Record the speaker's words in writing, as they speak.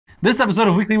This episode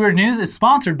of Weekly Weird News is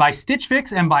sponsored by Stitch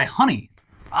Fix and by Honey.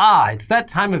 It's that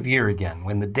time of year again,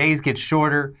 when the days get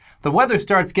shorter, the weather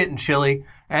starts getting chilly,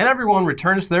 and everyone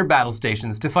returns to their battle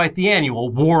stations to fight the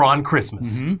annual War on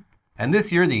Christmas. And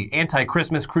this year, the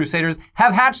anti-Christmas crusaders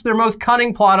have hatched their most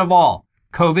cunning plot of all,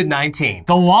 COVID-19.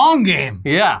 The long game.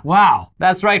 Yeah. Wow.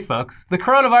 That's right, folks. The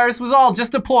coronavirus was all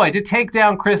just a ploy to take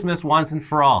down Christmas once and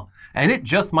for all, and it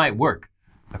just might work.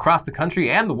 Across the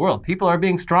country and the world, people are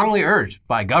being strongly urged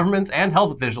by governments and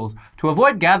health officials to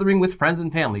avoid gathering with friends and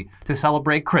family to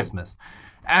celebrate Christmas.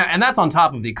 And that's on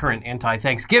top of the current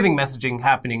anti-Thanksgiving messaging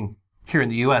happening here in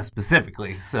the US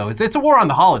specifically. So it's a war on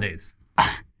the holidays.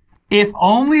 If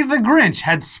only the Grinch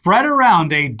had spread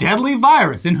around a deadly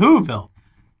virus in Whoville,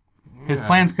 his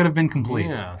plans could have been complete.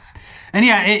 Yes. And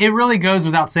yeah, it really goes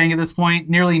without saying at this point,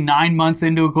 nearly 9 months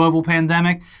into a global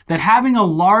pandemic, that having a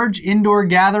large indoor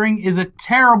gathering is a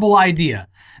terrible idea.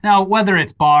 Now, whether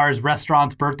it's bars,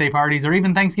 restaurants, birthday parties, or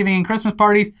even Thanksgiving and Christmas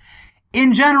parties,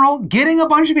 in general, getting a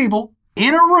bunch of people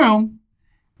in a room,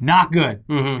 not good.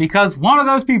 Because one of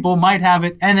those people might have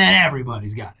it, and then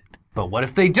everybody's got it. But what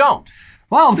if they don't?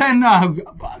 Well, then,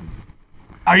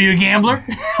 are you a gambler?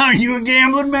 Are you a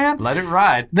gambling man? Let it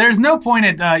ride. There's no point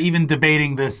at even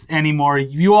debating this anymore.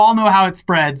 You all know how it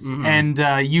spreads, and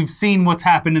you've seen what's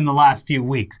happened in the last few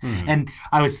weeks. And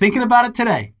I was thinking about it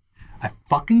today. I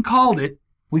fucking called it.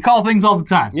 We call things all the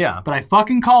time. Yeah. But I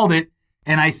fucking called it,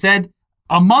 and I said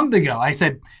a month ago, I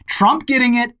said, Trump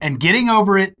getting it and getting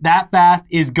over it that fast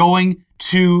is going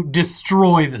to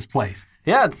destroy this place.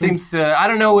 Yeah, it seems, I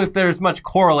don't know if there's much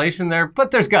correlation there,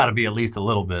 but there's got to be at least a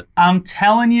little bit. I'm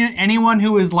telling you, anyone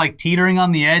who is like teetering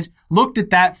on the edge looked at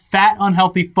that fat,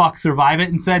 unhealthy fuck survive it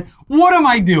and said, what am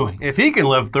I doing? If he can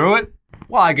live through it,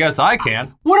 well, I guess I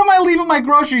can. What am I leaving my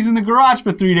groceries in the garage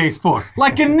for 3 days for?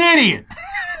 Like an idiot.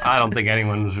 I don't think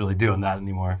anyone was really doing that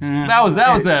anymore. That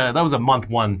was a month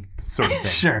one sort of thing.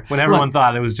 Sure. When everyone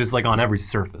thought it was just like on every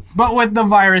surface. But with the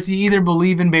virus, you either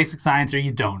believe in basic science or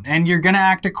you don't. And you're going to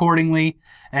act accordingly.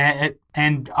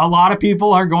 And a lot of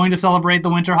people are going to celebrate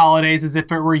the winter holidays as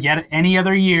if it were yet any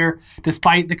other year,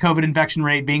 despite the COVID infection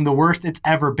rate being the worst it's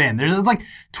ever been. It's like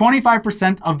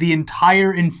 25% of the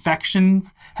entire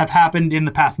infections have happened in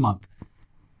the past month.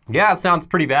 Yeah, it sounds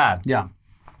pretty bad. Yeah.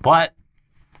 But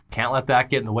can't let that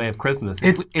get in the way of Christmas.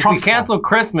 It's if we cancel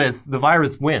Christmas, the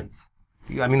virus wins.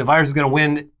 I mean, the virus is going to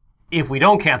win if we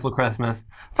don't cancel Christmas.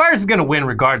 The virus is going to win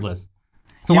regardless.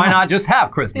 So why not just have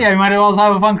Christmas? Yeah, you might as well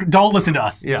have a fun... Don't listen to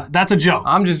us. Yeah. That's a joke.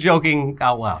 I'm just joking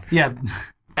out loud. Yeah.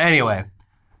 Anyway,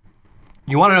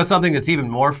 you want to know something that's even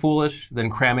more foolish than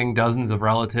cramming dozens of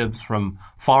relatives from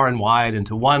far and wide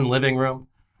into one living room?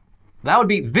 That would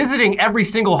be visiting every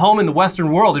single home in the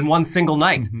Western world in one single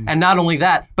night. And not only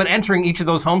that, but entering each of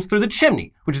those homes through the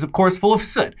chimney, which is of course full of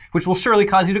soot, which will surely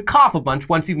cause you to cough a bunch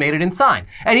once you've made it inside.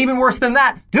 And even worse than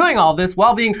that, doing all this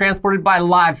while being transported by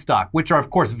livestock, which are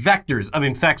of course vectors of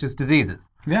infectious diseases.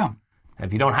 Yeah. And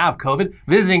if you don't have COVID,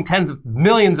 visiting tens of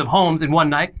millions of homes in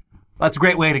one night, that's a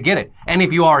great way to get it. And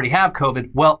if you already have COVID,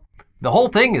 well, the whole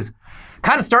thing is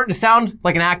kind of starting to sound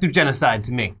like an act of genocide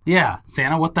to me. Yeah,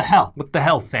 Santa, what the hell? What the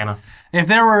hell, Santa? If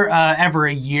there were ever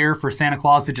a year for Santa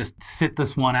Claus to just sit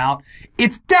this one out,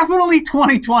 it's definitely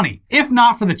 2020. If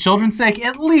not for the children's sake,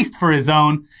 at least for his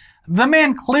own. The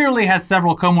man clearly has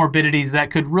several comorbidities that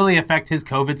could really affect his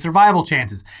COVID survival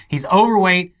chances. He's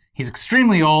overweight, he's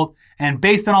extremely old, and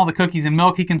based on all the cookies and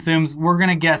milk he consumes, we're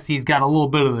gonna guess he's got a little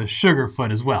bit of the sugar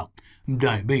foot as well.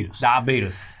 Diabetes.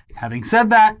 Diabetes. Having said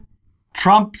that,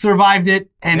 Trump survived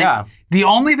it, and the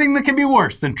only thing that can be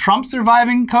worse than Trump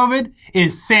surviving COVID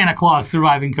is Santa Claus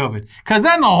surviving COVID, because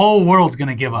then the whole world's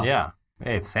gonna give up. Yeah.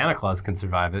 Hey, if Santa Claus can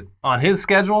survive it on his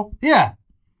schedule. Yeah.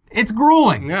 It's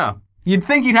grueling. Yeah. You'd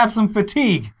think he'd have some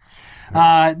fatigue.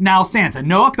 Now, Santa,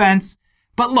 no offense,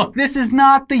 but look, this is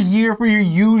not the year for your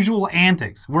usual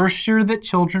antics. We're sure that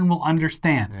children will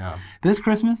understand. Yeah. This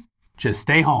Christmas, just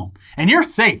stay home. And you're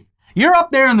safe. You're up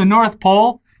there in the North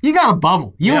Pole. You got a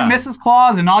bubble. You and Mrs.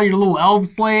 Claus and all your little elf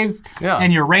slaves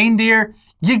and your reindeer.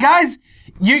 You guys,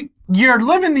 you're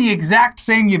living the exact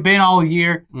same you've been all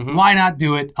year. Why not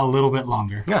do it a little bit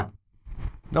longer? Yeah,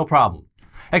 no problem.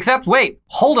 Except, wait,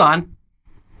 hold on.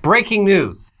 Breaking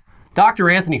news.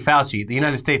 Dr. Anthony Fauci, the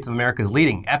United States of America's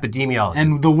leading epidemiologist.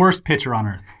 And the worst pitcher on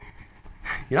earth.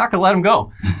 You're not gonna let him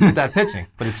go with that pitching,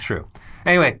 but it's true.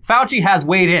 Anyway, Fauci has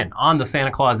weighed in on the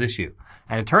Santa Claus issue.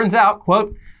 And it turns out,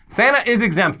 quote, Santa is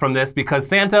exempt from this because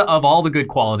Santa, of all the good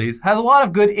qualities, has a lot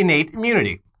of good innate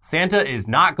immunity. Santa is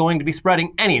not going to be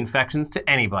spreading any infections to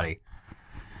anybody.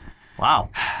 Wow.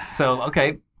 So,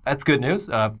 okay, that's good news,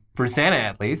 for Santa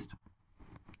at least.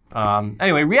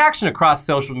 Anyway, reaction across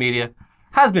social media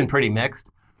has been pretty mixed.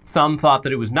 Some thought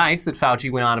that it was nice that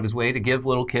Fauci went out of his way to give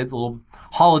little kids a little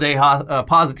holiday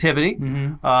positivity.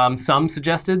 Some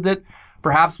suggested that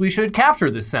perhaps we should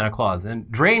capture this Santa Claus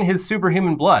and drain his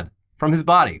superhuman blood from his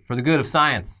body for the good of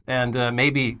science and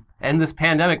maybe end this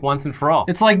pandemic once and for all.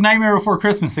 It's like Nightmare Before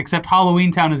Christmas, except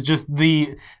Halloween Town is just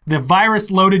the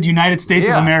virus-loaded United States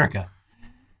of America.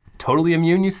 Totally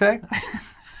immune, you say?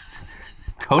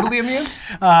 Totally immune?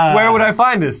 Where would I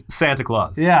find this Santa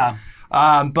Claus? Yeah.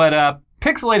 But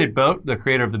Pixelated Boat, the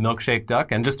creator of the Milkshake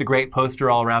Duck, and just a great poster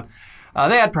all around,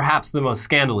 they had perhaps the most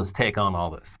scandalous take on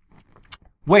all this.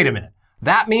 Wait a minute.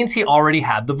 That means he already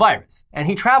had the virus, and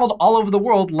he traveled all over the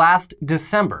world last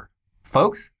December.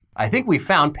 Folks, I think we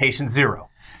found patient zero.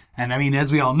 And I mean,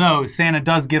 as we all know, Santa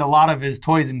does get a lot of his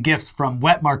toys and gifts from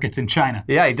wet markets in China.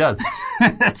 Yeah, he does.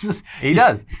 He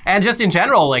does. And just in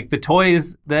general, like the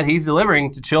toys that he's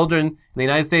delivering to children in the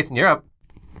United States and Europe,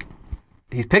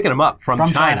 he's picking them up from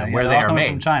China where they are made.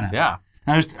 From China. Yeah.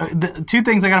 Now, there's two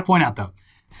things I got to point out, though.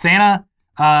 Santa,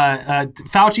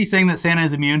 Fauci saying that Santa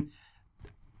is immune,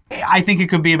 I think it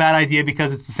could be a bad idea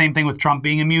because it's the same thing with Trump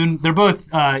being immune. They're both,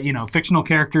 fictional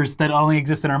characters that only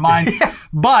exist in our mind.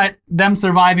 But them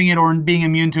surviving it or being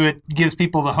immune to it gives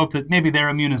people the hope that maybe they're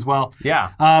immune as well.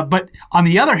 Yeah. But on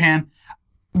the other hand,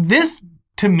 this,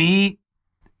 to me,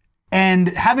 and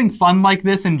having fun like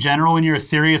this in general when you're a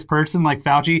serious person like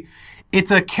Fauci,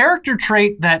 it's a character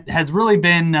trait that has really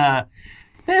been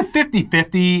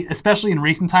 50-50, especially in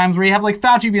recent times, where you have like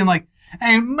Fauci being like,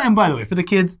 and by the way, for the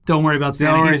kids, don't worry about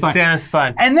Santa. He's fine. Santa's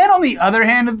fine. And then on the other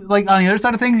hand, like on the other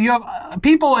side of things, you have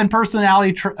people and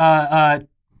personality traits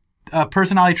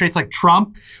like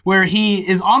Trump, where he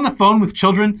is on the phone with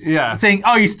children saying,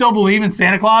 "Oh, you still believe in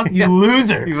Santa Claus? You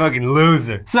loser! You fucking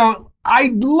loser!" So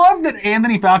I love that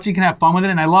Anthony Fauci can have fun with it,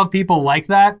 and I love people like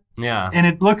that. Yeah. And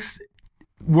it looks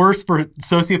worse for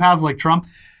sociopaths like Trump.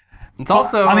 It's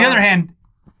also on the other hand,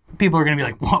 people are going to be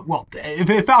like, well, if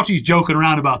Fauci's joking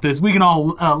around about this, we can all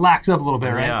lax up a little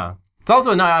bit, right? Yeah. It's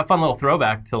also a fun little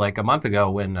throwback to like a month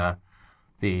ago when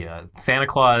the Santa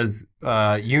Claus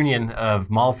Union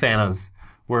of Mall Santas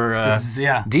were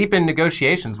deep in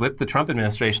negotiations with the Trump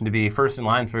administration to be first in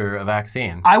line for a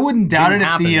vaccine. I wouldn't doubt it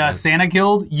if the Santa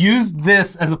Guild used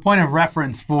this as a point of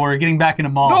reference for getting back into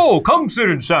malls. No, come sit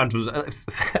in Santa's.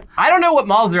 I don't know what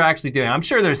malls are actually doing. I'm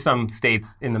sure there's some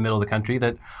states in the middle of the country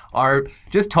that are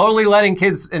just totally letting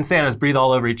kids and Santas breathe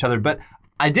all over each other. But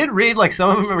I did read like some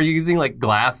of them are using like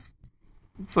glass.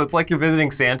 So it's like you're visiting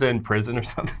Santa in prison or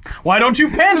something. Why don't you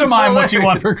pantomime what you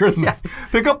want for Christmas? Yeah.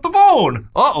 Pick up the phone.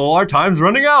 Uh-oh, our time's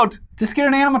running out. Just get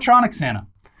an animatronic Santa.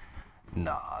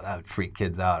 No, that would freak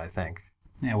kids out, I think.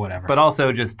 Yeah, whatever. But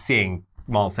also just seeing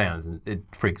mall Santas, it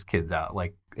freaks kids out.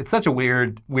 Like, it's such a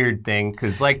weird thing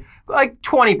because like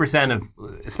 20% of,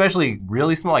 especially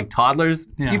really small, like toddlers,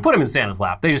 you put them in Santa's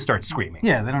lap, they just start screaming.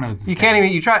 Yeah, they don't know what this You can't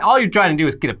even, all you're trying to do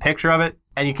is get a picture of it,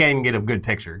 and you can't even get a good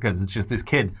picture because it's just this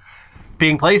kid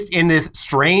being placed in this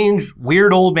strange,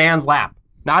 weird old man's lap,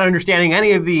 not understanding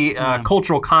any of the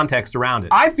cultural context around it.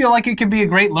 I feel like it could be a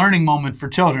great learning moment for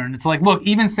children. It's like, look,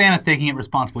 even Santa's taking it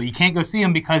responsible. You can't go see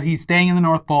him because he's staying in the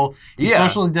North Pole. He's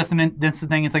socially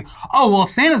distancing. It's like, oh, well, if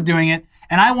Santa's doing it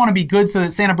and I want to be good so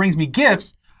that Santa brings me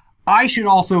gifts, I should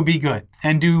also be good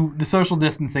and do the social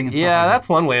distancing and stuff. Yeah, like that's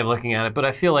one way of looking at it, but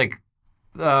I feel like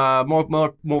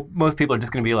most people are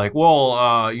just going to be like, well,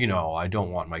 I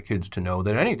don't want my kids to know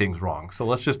that anything's wrong, so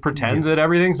let's just pretend that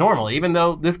everything's normal, even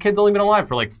though this kid's only been alive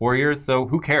for like 4 years, so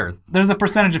who cares? There's a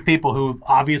percentage of people who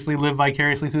obviously live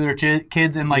vicariously through their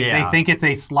kids, and like they think it's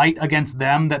a slight against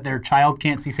them that their child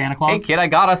can't see Santa Claus. Hey kid, I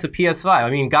got us a PS5. I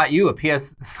mean, got you a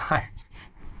PS5.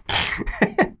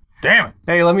 Damn it.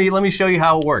 Hey, let me show you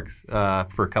how it works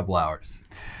for a couple hours.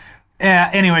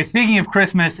 Anyway, speaking of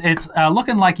Christmas, it's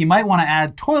looking like you might want to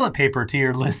add toilet paper to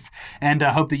your list and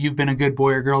hope that you've been a good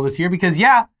boy or girl this year because,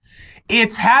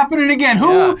 it's happening again.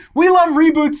 We love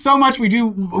reboots so much. We do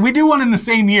one in the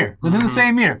same year, within the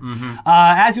same year.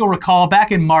 As you'll recall,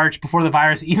 back in March, before the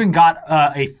virus even got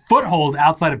a foothold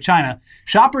outside of China,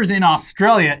 shoppers in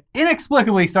Australia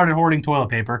inexplicably started hoarding toilet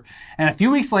paper. And a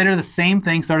few weeks later, the same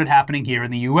thing started happening here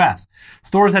in the U.S.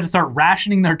 Stores had to start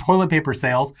rationing their toilet paper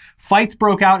sales. Fights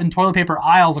broke out in toilet paper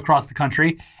aisles across the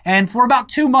country. And for about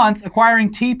 2 months, acquiring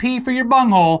TP for your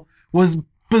bunghole was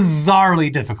bizarrely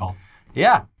difficult.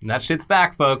 Yeah, and that shit's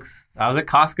back, folks. I was at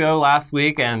Costco last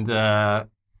week, and,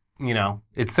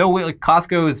 it's so weird. Like,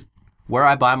 Costco is where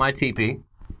I buy my TP,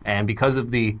 and because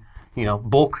of the,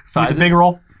 bulk sizes. The big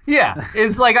roll? Yeah,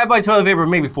 it's like I buy toilet paper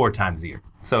maybe 4 times a year.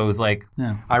 So it was like,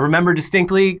 I remember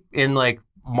distinctly in, like,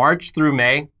 March through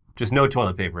May, just no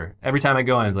toilet paper. Every time I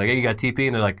go in, it's like, hey, you got TP?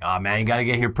 And they're like, oh man, you got to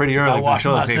get here pretty early I for wash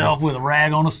toilet myself paper. with a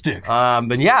rag on a stick.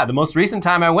 But yeah, the most recent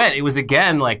time I went, it was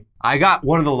again like I got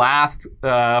one of the last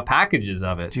packages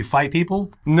of it. Did you fight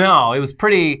people? No, it was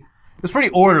pretty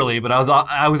orderly, but I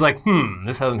was like,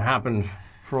 this hasn't happened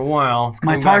for a while.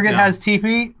 My Target has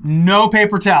TP, no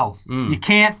paper towels. You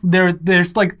can't,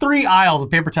 there's like 3 aisles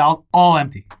of paper towels, all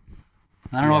empty.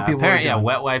 I don't know what people are doing. Yeah,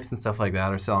 wet wipes and stuff like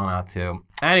that are selling out too.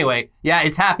 Anyway, yeah,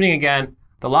 it's happening again.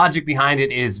 The logic behind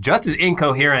it is just as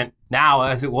incoherent now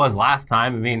as it was last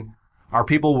time. I mean, are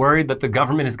people worried that the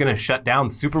government is going to shut down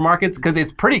supermarkets? Because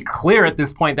it's pretty clear at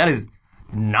this point that is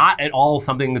not at all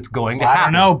something that's going to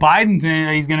happen. I don't know. Biden's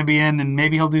he's going to be in, and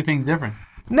maybe he'll do things different.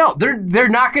 No, they're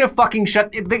not going to fucking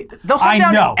shut. They'll shut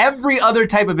down every other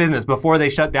type of business before they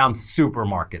shut down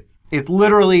supermarkets. It's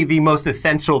literally the most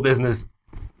essential business.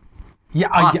 Yeah,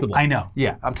 possible. I know.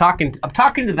 Yeah, I'm talking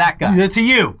to that guy. To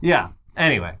you. Yeah.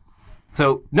 Anyway,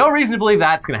 so no reason to believe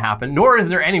that's going to happen, nor is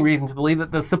there any reason to believe that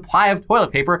the supply of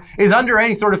toilet paper is under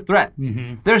any sort of threat.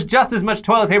 There's just as much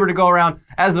toilet paper to go around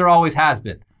as there always has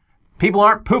been. People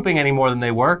aren't pooping any more than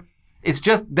they were. It's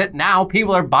just that now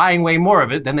people are buying way more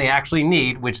of it than they actually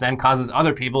need, which then causes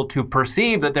other people to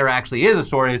perceive that there actually is a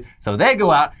shortage, so they go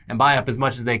out and buy up as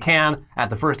much as they can at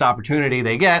the first opportunity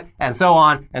they get, and so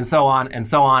on, and so on, and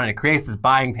so on, and it creates this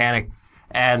buying panic,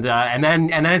 and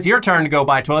then it's your turn to go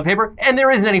buy toilet paper, and there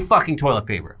isn't any fucking toilet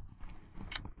paper.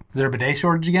 Is there a bidet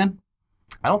shortage again?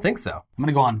 I don't think so. I'm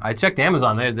gonna go on. I checked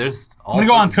Amazon. There's all. I'm gonna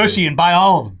go on Tushy and buy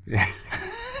all of them.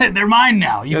 They're mine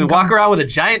now. You can walk around with a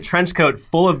giant trench coat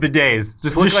full of bidets.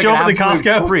 Just look like show an up at the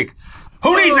absolute Costco freak.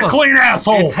 Who needs a clean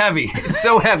asshole? It's heavy. It's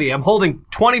so heavy. I'm holding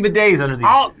 20 bidets under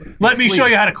these. Let me show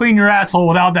you how to clean your asshole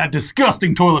without that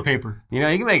disgusting toilet paper. You know,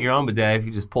 you can make your own bidet if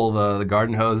you just pull the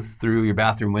garden hose through your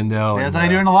bathroom window. Yeah, that's how you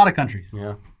do it in a lot of countries.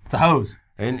 Yeah. It's a hose.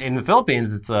 In the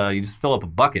Philippines, it's you just fill up a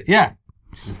bucket. Yeah.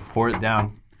 Just pour it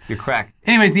down. You're cracked.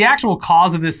 Anyways, the actual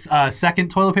cause of this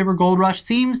second toilet paper gold rush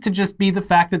seems to just be the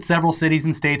fact that several cities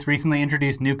and states recently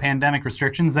introduced new pandemic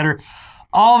restrictions that are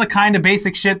all the kind of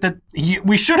basic shit that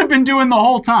we should have been doing the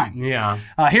whole time. Yeah.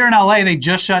 Here in LA, they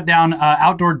just shut down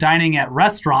outdoor dining at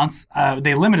restaurants.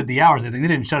 They limited the hours. I think they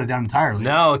didn't shut it down entirely.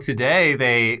 No, today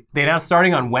they now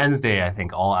starting on Wednesday, I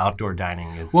think all outdoor dining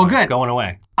is good. Going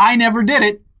away. I never did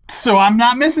it. So I'm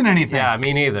not missing anything. Yeah,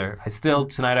 me neither.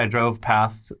 Tonight I drove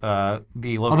past the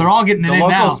local, they're all getting in the local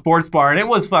now. sports bar, and it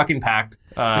was fucking packed.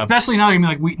 Especially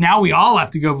now, we all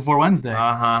have to go before Wednesday.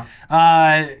 Uh-huh.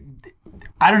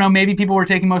 I don't know, maybe people were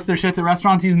taking most of their shits at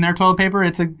restaurants using their toilet paper.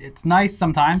 It's nice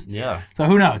sometimes. Yeah. So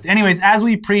who knows? Anyways, as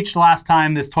we preached last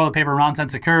time this toilet paper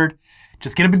nonsense occurred,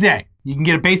 just get a bidet. You can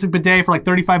get a basic bidet for like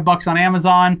 $35 on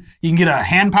Amazon. You can get a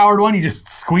hand-powered one. You just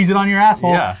squeeze it on your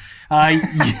asshole. Yeah.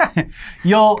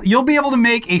 You'll be able to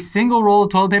make a single roll of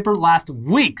toilet paper last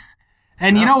weeks.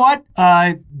 And you know what?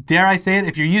 Dare I say it?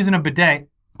 If you're using a bidet,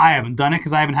 I haven't done it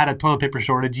because I haven't had a toilet paper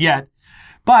shortage yet.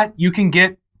 But you can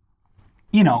get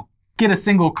a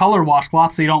single color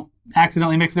washcloth so you don't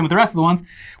accidentally mix it in with the rest of the ones.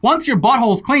 Once your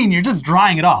butthole's clean, you're just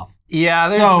drying it off. Yeah,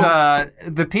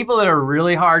 there's the people that are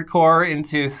really hardcore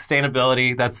into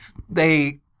sustainability.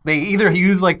 They either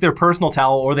use like their personal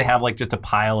towel or they have like just a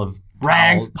pile of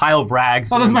rags.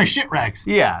 Oh, those are my shit rags.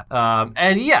 Yeah,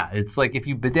 and yeah, it's like if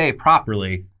you bidet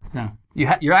properly,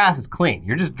 your ass is clean.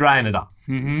 You're just drying it off.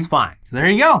 Mm-hmm. It's fine. So there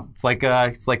you go. It's like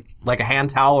a hand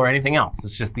towel or anything else.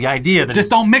 It's just the idea that just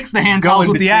don't mix the hand towels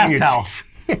with the ass towels.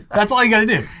 That's all you got to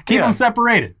do. Keep them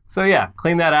separated. So yeah,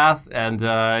 clean that ass, and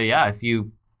if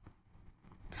you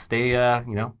stay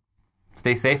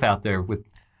safe out there with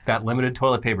that limited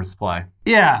toilet paper supply.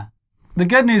 Yeah. The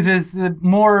good news is that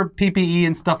more PPE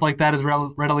and stuff like that is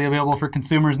readily available for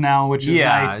consumers now, which is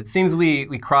nice. Yeah, it seems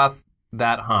we crossed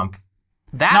that hump.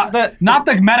 Not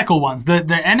the medical ones. The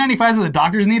N95s that the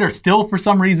doctors need are still for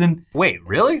some reason. Wait,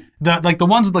 really? The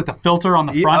ones with like the filter on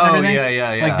the front and everything.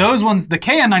 Yeah. Like those ones, the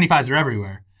KN95s are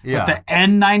everywhere. Yeah. But the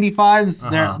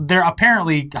N95s, they're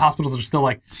apparently hospitals are still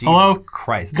like, hello, Jesus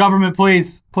Christ, government,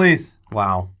 please.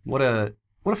 Wow, what a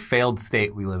failed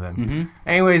state we live in. Mm-hmm.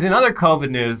 Anyways, in other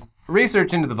COVID news,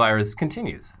 research into the virus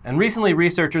continues. And recently,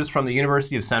 researchers from the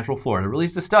University of Central Florida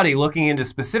released a study looking into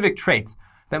specific traits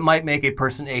that might make a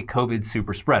person a COVID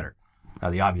super spreader. Now,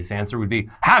 the obvious answer would be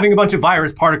having a bunch of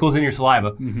virus particles in your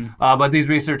saliva. Mm-hmm. But these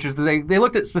researchers, they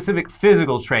looked at specific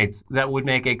physical traits that would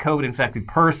make a COVID-infected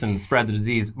person spread the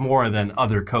disease more than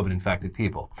other COVID-infected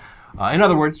people. In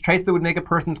other words, traits that would make a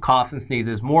person's coughs and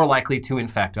sneezes more likely to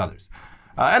infect others.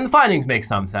 And the findings make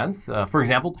some sense. For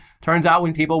example, turns out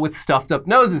when people with stuffed up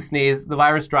noses sneeze, the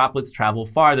virus droplets travel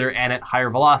farther and at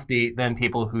higher velocity than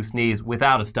people who sneeze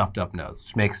without a stuffed up nose,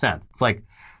 which makes sense. It's like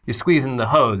you're squeezing the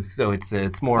hose, so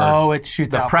it's more. Oh, it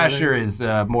shoots out. The pressure is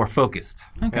more focused.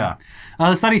 Okay. Yeah.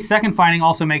 The study's second finding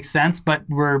also makes sense, but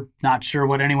we're not sure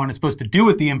what anyone is supposed to do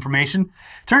with the information.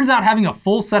 Turns out having a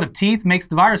full set of teeth makes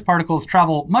the virus particles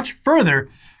travel much further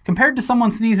compared to someone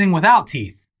sneezing without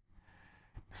teeth.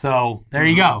 So there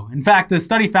you go. In fact, the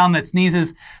study found that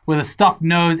sneezes with a stuffed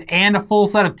nose and a full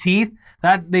set of teeth,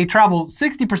 that they travel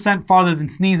 60% farther than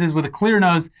sneezes with a clear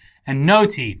nose and no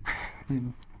teeth.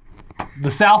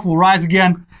 The South will rise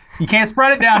again. You can't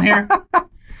spread it down here.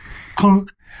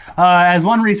 Clunk. As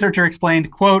one researcher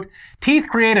explained, quote, teeth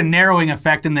create a narrowing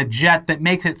effect in the jet that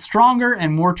makes it stronger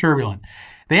and more turbulent.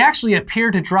 They actually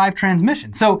appear to drive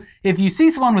transmission. So if you see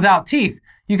someone without teeth,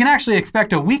 you can actually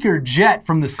expect a weaker jet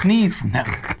from the sneeze from them.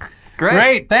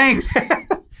 Great, thanks.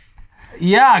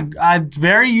 Yeah, it's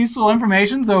very useful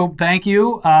information, so thank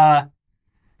you.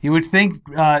 You would think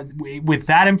with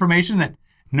that information that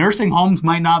nursing homes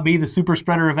might not be the super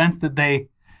spreader events that they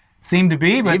seem to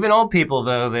be. But even old people,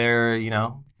 though,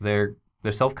 they're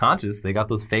self-conscious. They got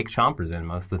those fake chompers in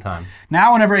most of the time.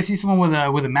 Now whenever I see someone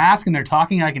with a mask and they're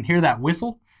talking, I can hear that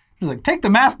whistle. It's like, take the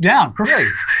mask down. Really?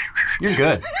 You're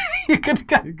good. You're good to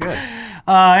go. You're good.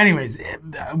 Anyways,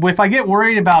 if I get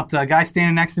worried about a guy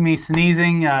standing next to me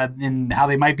sneezing and how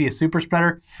they might be a super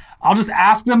spreader, I'll just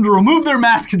ask them to remove their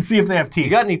mask and see if they have teeth.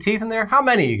 You got any teeth in there? How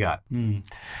many you got?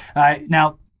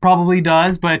 Now, probably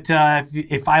does, but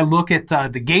if I look at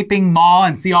the gaping maw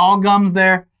and see all gums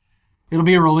there, it'll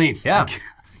be a relief. Yeah.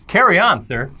 Carry on,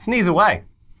 sir. Sneeze away.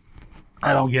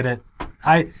 I don't get it.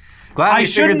 Glad I you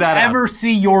figured that out. shouldn't ever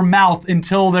see your mouth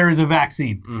until there is a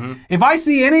vaccine. If I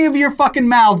see any of your fucking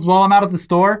mouths while I'm out at the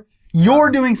store, you're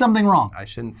doing something wrong. I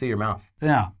shouldn't see your mouth.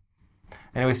 Yeah.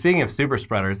 Anyway, speaking of super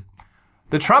spreaders,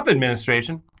 the Trump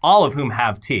administration, all of whom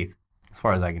have teeth, as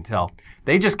far as I can tell,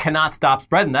 they just cannot stop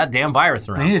spreading that damn virus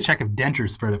I around. need to check if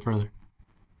dentures spread it further.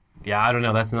 Yeah, I don't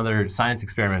know. That's another science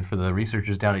experiment for the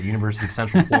researchers down at University of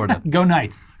Central Florida. Go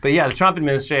Knights. But yeah, the Trump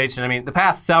administration, I mean, the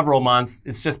past several months,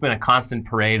 it's just been a constant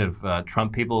parade of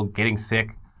Trump people getting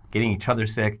sick, getting each other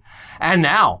sick. And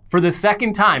now, for the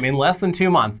second time in less than 2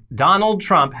 months, Donald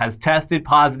Trump has tested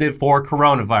positive for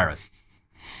coronavirus.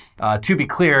 To be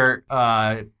clear,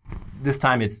 this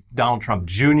time it's Donald Trump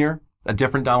Jr., a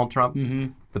different Donald Trump.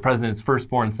 The president's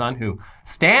firstborn son, who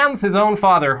stands his own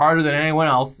father harder than anyone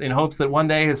else in hopes that one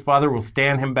day his father will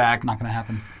stand him back. Not going to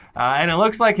happen. And it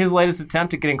looks like his latest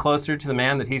attempt at getting closer to the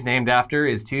man that he's named after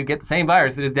is to get the same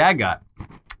virus that his dad got.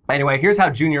 Anyway, here's how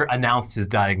Junior announced his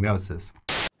diagnosis.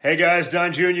 Hey guys,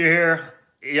 Don Jr. here.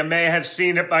 You may have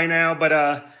seen it by now, but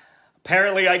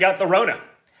apparently I got the Rona.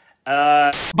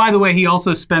 By the way, he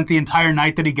also spent the entire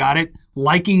night that he got it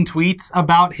liking tweets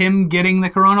about him getting the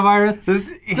coronavirus.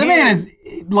 The man is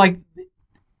like,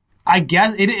 I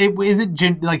guess, is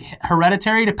it like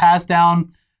hereditary to pass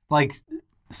down like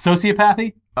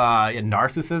sociopathy?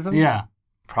 Narcissism? Yeah.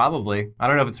 Probably. I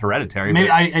don't know if it's hereditary. Maybe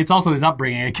it's also his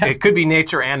upbringing, I guess. It could be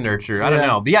nature and nurture. I don't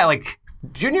know. But yeah, like,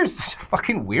 Junior's such a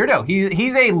fucking weirdo.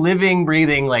 He's a living,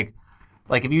 breathing, like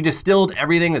if you distilled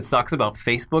everything that sucks about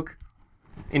Facebook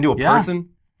into a person,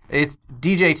 it's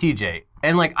DJ TJ.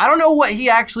 And like, I don't know what he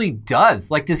actually does.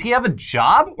 Like, does he have a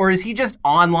job or is he just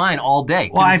online all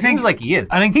day? Well, it seems like he is.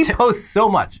 I think he posts so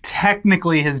much.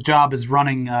 Technically, his job is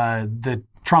running the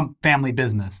Trump family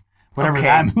business. Whatever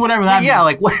that means. Yeah,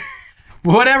 like what?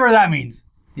 Whatever that means.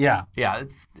 Yeah. Yeah,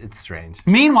 it's strange.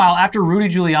 Meanwhile, after Rudy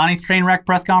Giuliani's train wreck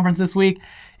press conference this week,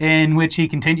 in which he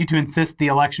continued to insist the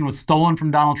election was stolen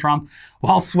from Donald Trump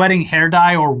while sweating hair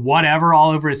dye or whatever all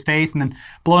over his face and then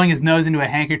blowing his nose into a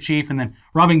handkerchief and then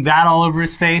rubbing that all over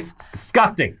his face. It's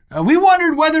disgusting. We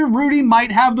wondered whether Rudy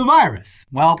might have the virus.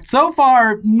 Well, so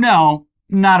far, no,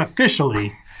 not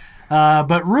officially.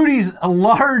 But Rudy's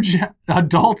large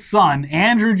adult son,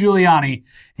 Andrew Giuliani, and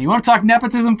you want to talk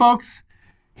nepotism, folks?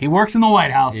 He works in the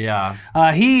White House. Yeah.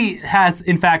 He has,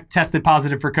 in fact, tested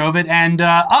positive for COVID. And,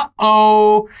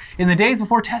 in the days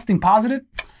before testing positive,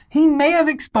 he may have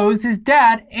exposed his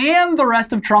dad and the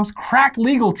rest of Trump's crack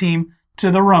legal team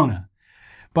to the Rona.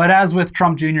 But as with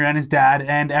Trump Jr. and his dad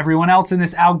and everyone else in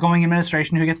this outgoing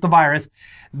administration who gets the virus,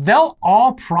 they'll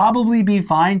all probably be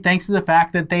fine thanks to the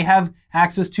fact that they have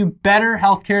access to better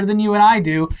healthcare than you and I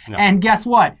do. No. And guess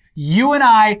what? You and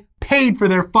I paid for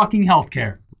their fucking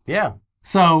healthcare. Yeah.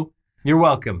 So you're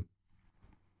welcome.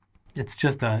 It's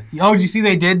just a... Oh, did you see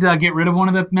they did get rid of one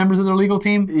of the members of their legal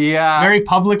team? Yeah. Very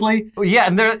publicly? Yeah,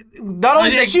 and they're not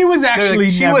only... She was actually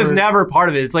She was never part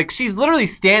of it. It's like she's literally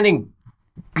standing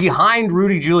behind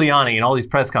Rudy Giuliani in all these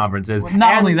press conferences. Well,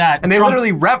 not only that... And they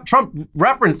literally... Trump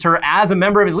referenced her as a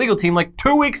member of his legal team like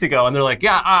 2 weeks ago. And they're like,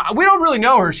 yeah, we don't really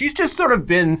know her. She's just sort of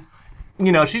been...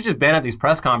 she's just been at these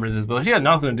press conferences, but she had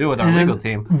nothing to do with our legal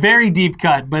team. Very deep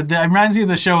cut, but it reminds me of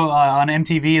the show on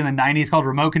MTV in the 90s called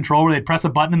Remote Control, where they'd press a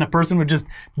button and the person would just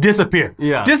disappear.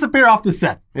 Yeah. Disappear off the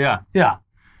set. Yeah. Yeah.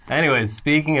 Anyways,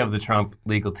 speaking of the Trump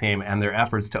legal team and their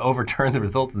efforts to overturn the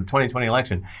results of the 2020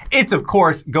 election, it's, of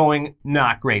course, going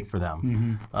not great for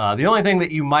them. The only thing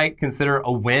that you might consider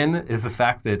a win is the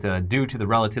fact that due to the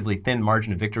relatively thin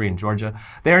margin of victory in Georgia,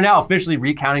 they are now officially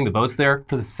recounting the votes there.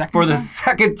 For the second For time? the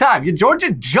second time.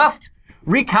 Georgia just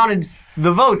recounted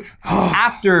the votes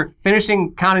after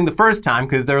finishing counting the first time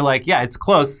because they're like, yeah, it's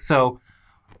close, so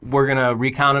we're going to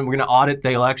recount it, we're going to audit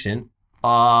the election.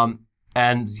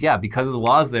 And yeah, because of the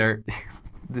laws there,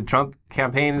 the Trump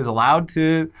campaign is allowed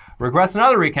to request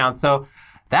another recount. So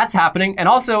that's happening. And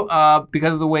also,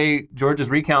 because of the way Georgia's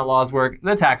recount laws work,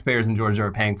 the taxpayers in Georgia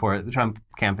are paying for it. The Trump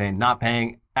campaign not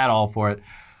paying at all for it.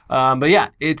 But yeah,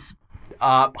 it's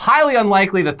highly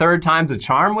unlikely the third time's the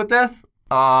charm with this.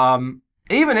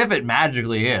 Even if it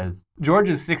magically is,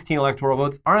 Georgia's 16 electoral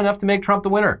votes aren't enough to make Trump the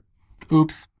winner.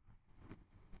 Oops.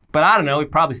 But I don't know, we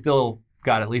probably still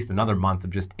got at least another month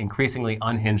of just increasingly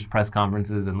unhinged press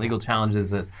conferences and legal challenges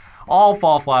that all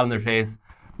fall flat on their face.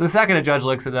 The second a judge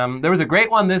looks at them, there was a great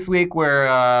one this week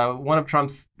where one of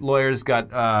Trump's lawyers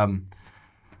got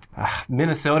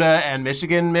Minnesota and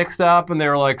Michigan mixed up, and they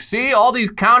were like, see, all these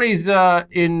counties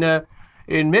in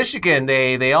Michigan,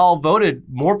 they all voted,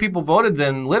 more people voted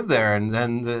than live there. And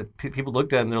then the people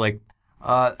looked at it and they're like,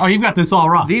 oh, you've got this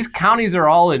all wrong. These counties are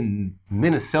all in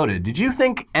Minnesota. Did you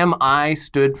think MI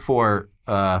stood for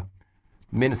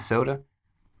Minnesota?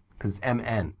 Because it's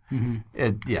MN.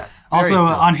 Yeah. Also,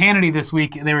 on Hannity this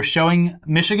week, they were showing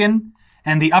Michigan,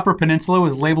 and the Upper Peninsula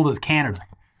was labeled as Canada.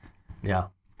 Yeah.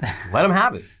 Let them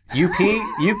have it.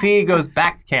 UP goes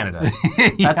back to Canada.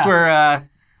 Yeah. That's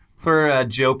where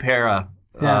Joe Pera,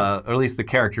 or at least the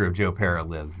character of Joe Pera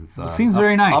lives. It seems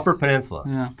very nice. Upper Peninsula.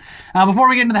 Yeah. Before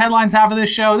we get into the headlines half of this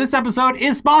show, this episode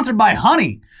is sponsored by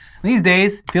Honey. These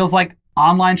days, it feels like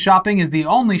online shopping is the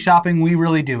only shopping we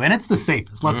really do, and it's the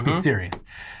safest, let's be serious.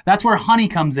 That's where Honey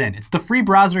comes in. It's the free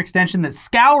browser extension that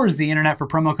scours the internet for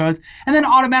promo codes and then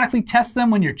automatically tests them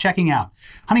when you're checking out.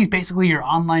 Honey's basically your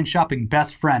online shopping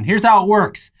best friend. Here's how it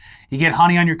works. You get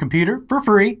Honey on your computer for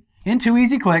free in 2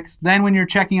 easy clicks. Then when you're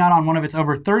checking out on one of its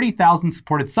over 30,000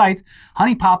 supported sites,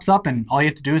 Honey pops up and all you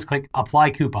have to do is click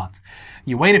Apply Coupons.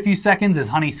 You wait a few seconds as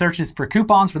Honey searches for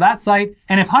coupons for that site,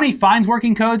 and if Honey finds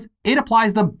working codes, it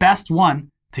applies the best one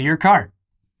to your cart.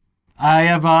 I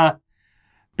have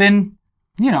been,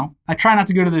 I try not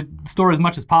to go to the store as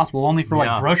much as possible, only for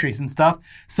like groceries and stuff.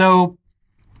 So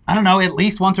I don't know, at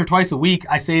least once or twice a week,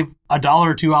 I save $1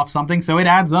 or $2 off something, so it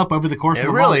adds up over the course of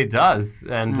the month. It really does.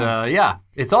 And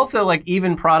it's also like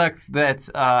even products that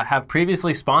have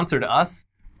previously sponsored us,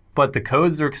 but the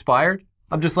codes are expired.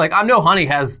 I'm just like, I know Honey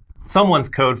has someone's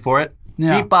code for it.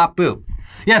 Beep, bop, boop.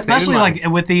 Yeah, especially like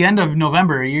with the end of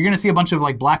November, you're going to see a bunch of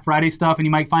like Black Friday stuff, and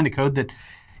you might find a code that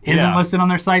isn't listed on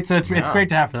their site, so it's great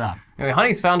to have for that. Anyway,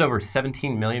 Honey's found over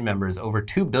 17 million members, over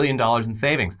 $2 billion in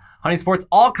savings. Honey supports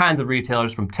all kinds of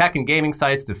retailers, from tech and gaming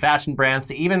sites to fashion brands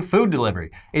to even food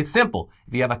delivery. It's simple.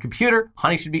 If you have a computer,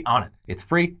 Honey should be on it. It's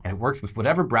free, and it works with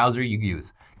whatever browser you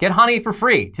use. Get Honey for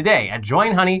free today at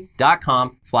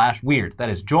joinhoney.com/weird. That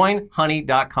is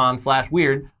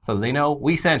joinhoney.com/weird, so they know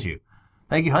we sent you.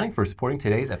 Thank you, Honey, for supporting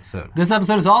today's episode. This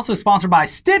episode is also sponsored by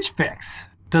Stitch Fix.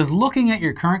 Does looking at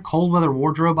your current cold weather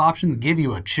wardrobe options give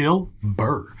you a chill?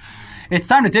 Brr. It's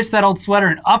time to ditch that old sweater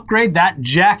and upgrade that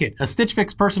jacket. A Stitch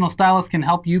Fix personal stylist can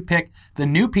help you pick the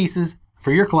new pieces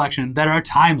for your collection that are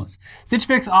timeless. Stitch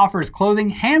Fix offers clothing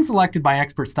hand-selected by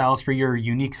expert stylists for your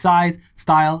unique size,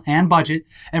 style, and budget.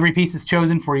 Every piece is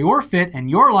chosen for your fit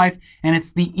and your life, and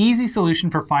it's the easy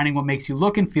solution for finding what makes you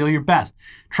look and feel your best.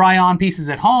 Try on pieces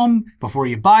at home before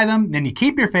you buy them, then you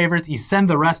keep your favorites, you send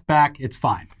the rest back, it's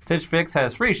fine. Stitch Fix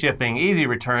has free shipping, easy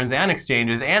returns and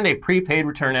exchanges, and a prepaid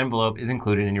return envelope is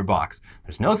included in your box.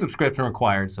 There's no subscription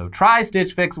required, so try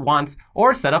Stitch Fix once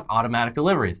or set up automatic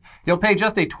deliveries. You'll pay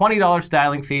just a $20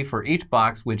 styling fee for each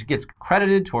box, which gets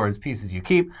credited towards pieces you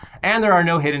keep, and there are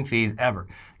no hidden fees ever.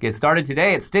 Get started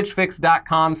today at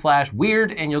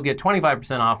stitchfix.com/weird, and you'll get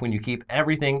 25% off when you keep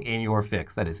everything in your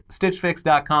fix. That is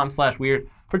stitchfix.com/weird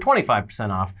for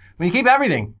 25% off when you keep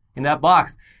everything in that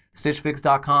box.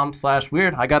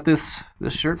 stitchfix.com/weird. I got this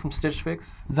shirt from Stitch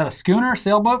Fix. Is that a schooner,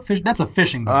 sailboat, fish? That's a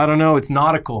fishing boat. I don't know. It's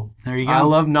nautical. There you go. I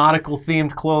love nautical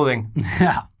themed clothing.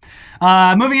 Yeah.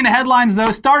 Moving into headlines,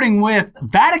 though, starting with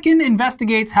Vatican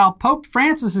investigates how Pope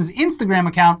Francis's Instagram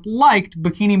account liked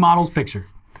bikini model's picture.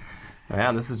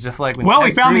 Man, this is just like when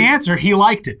we found the answer. He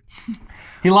liked it.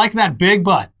 He liked that big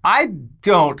butt. I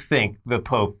don't think the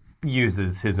Pope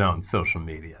uses his own social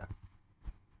media.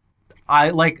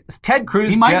 Ted Cruz.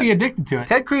 He might be addicted to it.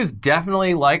 Ted Cruz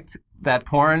definitely liked that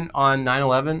porn on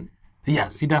 9/11.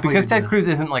 Yes, he definitely Because Ted Cruz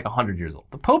isn't like 100 years old.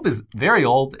 The Pope is very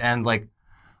old, and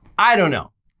I don't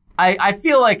know. I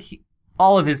feel like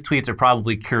all of his tweets are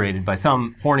probably curated by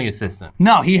some horny assistant.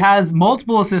 No, he has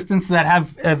multiple assistants that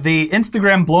have the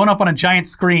Instagram blown up on a giant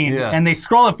screen, and they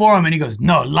scroll it for him, and he goes,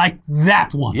 "No, like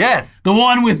that one. Yes. The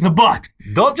one with the butt.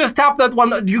 Don't just tap that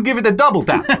one. You give it a double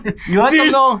tap. You let them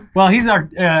know. Well, he's our.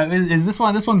 Is this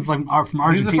one? This one's from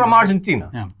Argentina. He's from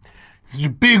Argentina. Yeah. This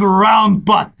big round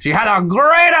butt. She had a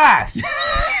great ass.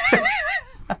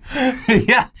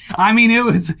 Yeah, I mean it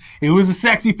was a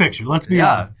sexy picture. Let's be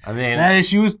honest. I mean, that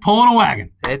she was pulling a wagon.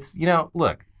 It's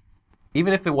look,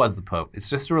 even if it was the Pope, it's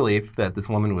just a relief that this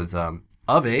woman was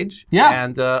of age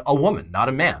and a woman, not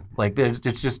a man. It's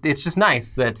just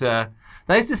nice that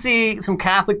nice to see some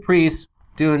Catholic priests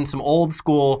doing some old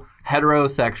school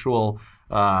heterosexual,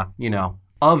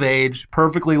 of age,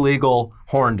 perfectly legal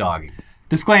horn dogging.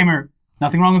 Disclaimer.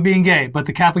 Nothing wrong with being gay, but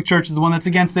the Catholic Church is the one that's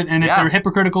against it, and if they're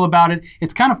hypocritical about it,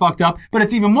 it's kind of fucked up, but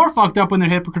it's even more fucked up when they're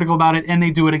hypocritical about it and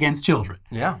they do it against children.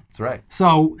 Yeah, that's right.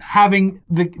 So having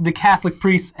the Catholic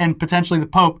priests and potentially the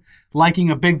Pope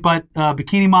liking a big butt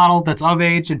bikini model that's of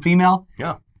age and female,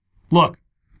 look,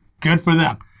 good for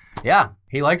them. Yeah,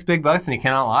 he likes big butts and he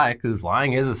cannot lie, because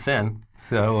lying is a sin,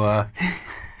 so...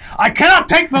 I cannot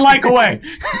take the like away.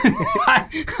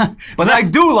 But I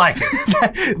do like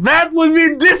it. That would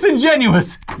be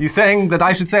disingenuous. You saying that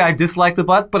I should say I dislike the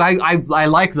butt, but I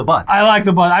like the butt. I like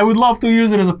the butt. I would love to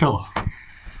use it as a pillow.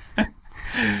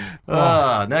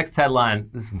 Next headline.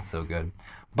 This isn't so good.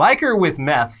 Biker with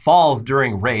meth falls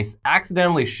during race,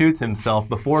 accidentally shoots himself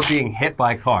before being hit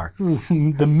by car.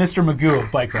 The Mr. Magoo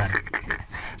of bike riding.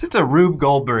 Just a Rube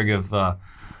Goldberg of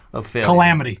failure.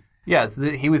 Calamity. Yeah, so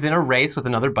he was in a race with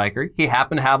another biker. He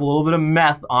happened to have a little bit of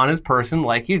meth on his person,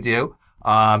 like you do.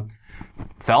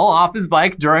 Fell off his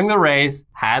bike during the race,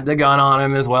 had the gun on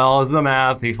him as well as the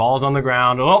meth. He falls on the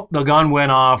ground. Oh, the gun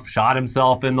went off, shot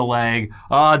himself in the leg.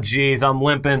 Oh, geez, I'm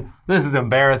limping. This is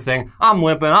embarrassing. I'm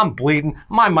limping, I'm bleeding.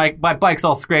 My bike's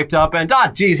all scraped up, and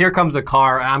geez, here comes a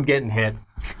car. I'm getting hit.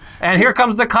 And here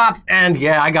comes the cops, and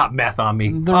yeah, I got meth on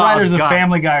me. The writers of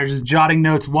Family Guy are just jotting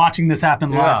notes, watching this happen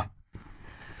live.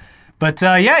 But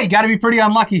you got to be pretty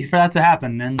unlucky for that to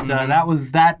happen, and that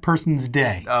was that person's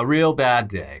day. A real bad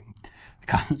day.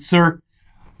 Sir,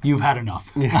 you've had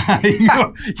enough.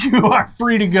 you are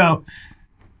free to go.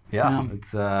 Yeah,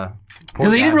 it's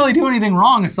because he didn't really do anything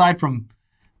wrong aside from.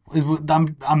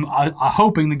 I'm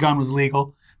hoping the gun was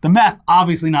legal. The meth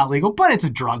obviously not legal, but it's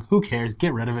a drug. Who cares?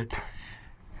 Get rid of it.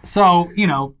 So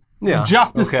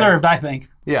justice served, I think.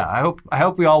 Yeah, I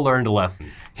hope we all learned a lesson.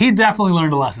 He definitely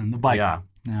learned a lesson. The bike.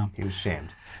 Yeah, he was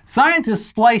shamed. Scientists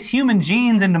splice human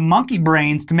genes into monkey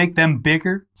brains to make them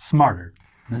bigger, smarter.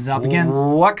 This is how it begins.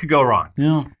 What could go wrong?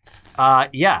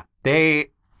 Yeah.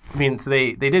 They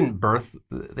didn't birth.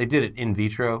 They did it in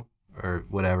vitro or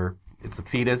whatever. It's a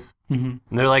fetus, and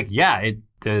they're like,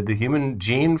 the human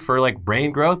gene for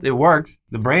brain growth, it worked.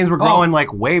 The brains were growing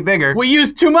way bigger. We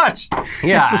used too much.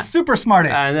 Yeah, it's a super smart.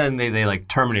 And then they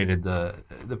terminated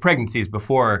the pregnancies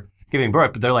before giving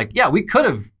birth. But they're like, we could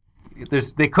have.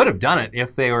 They could have done it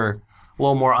if they were a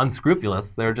little more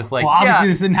unscrupulous. They were just like, obviously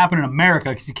this didn't happen in America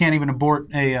because you can't even abort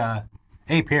a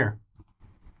ape here.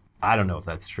 I don't know if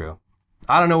that's true.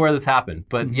 I don't know where this happened,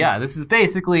 but this is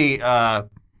basically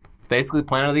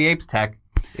Planet of the Apes tech.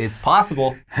 It's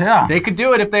possible. Yeah, they could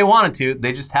do it if they wanted to.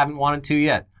 They just haven't wanted to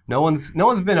yet. No one's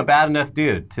been a bad enough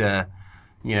dude to,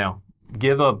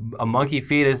 give a monkey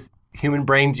fetus human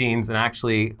brain genes and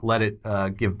actually let it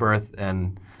give birth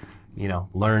and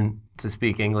learn to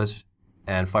speak English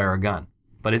and fire a gun.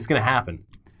 But it's going to happen.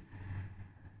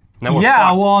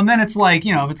 Well, and then it's like,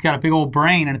 if it's got a big old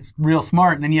brain and it's real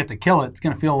smart and then you have to kill it, it's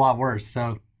going to feel a lot worse.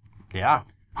 So, yeah.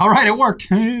 All right, it worked.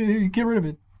 Get rid of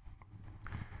it.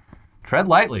 Tread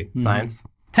lightly, science.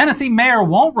 Tennessee mayor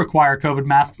won't require COVID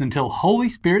masks until Holy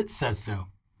Spirit says so.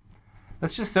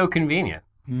 That's just so convenient.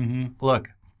 Look,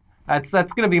 that's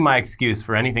going to be my excuse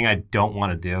for anything I don't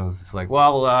want to do. It's just like,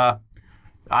 well,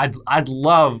 I'd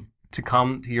love to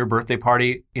come to your birthday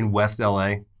party in West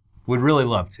LA. Would really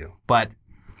love to. But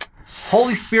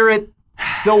Holy Spirit,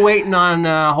 still waiting on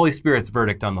Holy Spirit's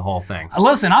verdict on the whole thing.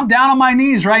 Listen, I'm down on my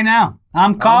knees right now.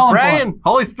 I'm calling praying.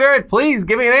 Holy Spirit, please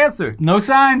give me an answer. No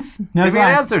signs. Give me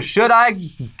an answer. Should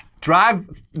I drive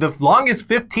the longest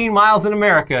 15 miles in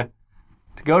America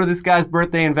to go to this guy's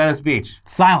birthday in Venice Beach?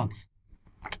 Silence.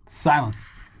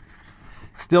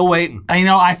 Still waiting.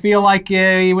 I feel like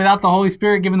without the Holy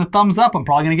Spirit giving the thumbs up, I'm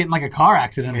probably going to get in a car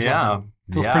accident or something.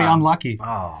 Feels pretty unlucky.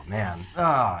 Oh man.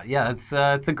 Yeah. It's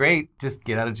a great just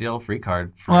get out of jail free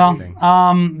card for Well,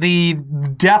 everything. the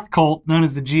death cult known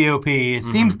as the GOP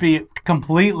seems to be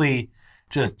completely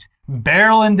just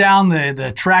barreling down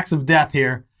the tracks of death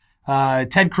here.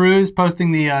 Ted Cruz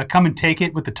posting the "Come and take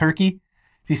it" with the turkey. Do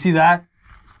you see that?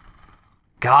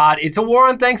 God, it's a war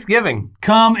on Thanksgiving.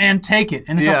 Come and take it,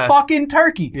 and it's a fucking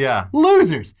turkey. Yeah.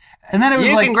 Losers. And then it was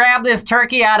You can grab this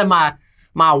turkey out of my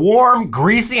warm,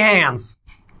 greasy hands.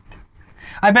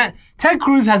 I bet Ted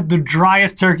Cruz has the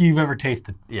driest turkey you've ever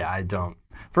tasted. Yeah, I don't.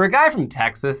 For a guy from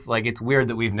Texas, like, it's weird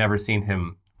that we've never seen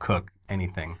him cook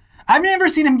anything. I've never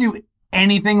seen him do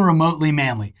anything remotely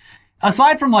manly.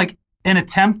 Aside from, like, an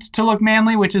attempt to look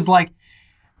manly, which is like,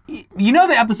 you know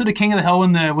the episode of King of the Hill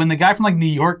when the guy from, like, New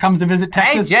York comes to visit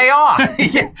Texas? Hey, JR!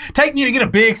 Yeah, take me to get a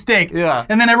big steak. Yeah.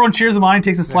 And then everyone cheers him on and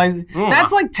takes a slice.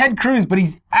 That's like Ted Cruz, but he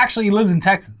lives in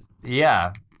Texas.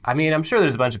 Yeah. I mean, I'm sure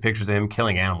there's a bunch of pictures of him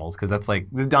killing animals, because that's like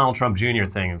the Donald Trump Jr.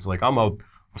 thing. It's like, I'm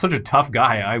such a tough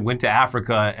guy. I went to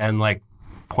Africa and, like,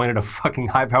 pointed a fucking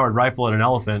high-powered rifle at an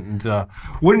elephant, and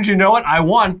wouldn't you know it, I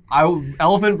won.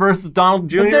 Elephant versus Donald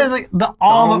Jr. But there's like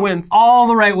all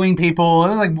the right-wing people. It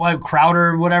was like what,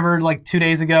 Crowder, whatever, like 2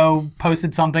 days ago,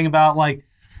 posted something about like,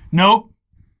 nope,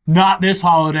 not this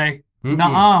holiday.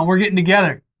 Nuh-uh, we're getting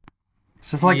together.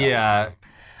 It's just like, yeah.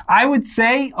 I would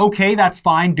say, okay, that's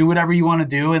fine. Do whatever you want to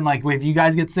do, and like if you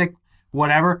guys get sick,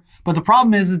 whatever. But the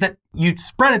problem is that you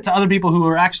spread it to other people who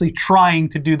are actually trying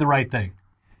to do the right thing.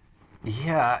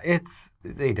 Yeah,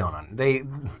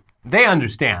 they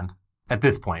understand at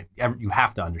this point. You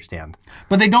have to understand.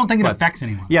 But they don't think it affects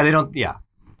anyone. Yeah, they don't, yeah.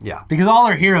 Because all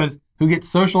our heroes who get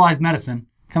socialized medicine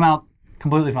come out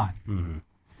completely fine. Mm-hmm.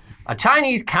 A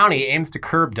Chinese county aims to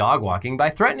curb dog walking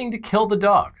by threatening to kill the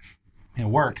dog. It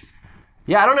works.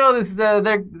 Yeah, I don't know. This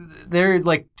they're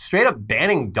like straight up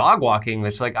banning dog walking,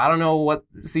 which, like, I don't know what.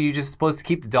 So you're just supposed to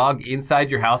keep the dog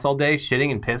inside your house all day,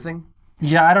 shitting and pissing?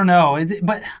 Yeah, I don't know.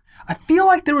 But I feel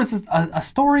like there was a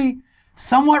story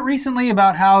somewhat recently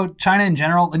about how China in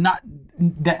general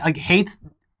hates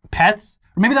pets,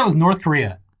 or maybe that was North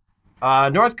Korea.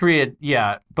 North Korea,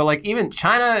 yeah, but like even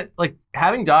China, like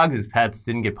having dogs as pets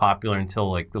didn't get popular until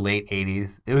like the late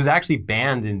 80s. It was actually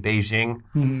banned in Beijing.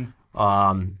 Mm-hmm.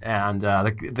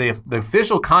 The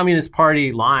official Communist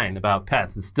Party line about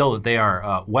pets is still that they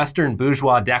are Western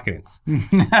bourgeois decadents.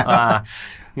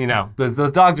 You know,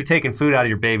 those dogs are taking food out of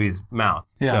your baby's mouth,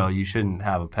 so you shouldn't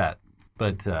have a pet.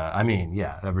 But I mean,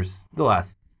 yeah, ever the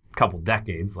last couple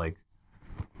decades, like,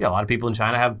 yeah, a lot of people in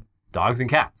China have dogs and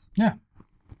cats. Yeah,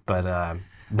 but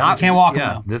you can't walk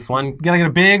them though. This one, you gotta get a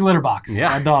big litter box.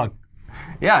 Yeah, that dog.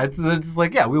 Yeah, they're just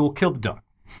like, yeah, we will kill the dog.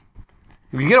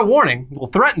 If you get a warning, we'll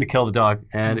threaten to kill the dog,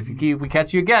 and if we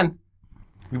catch you again,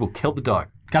 we will kill the dog.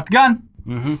 Got the gun.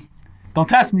 Mm-hmm. Don't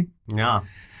test me. Yeah.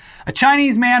 A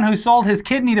Chinese man who sold his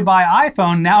kidney to buy an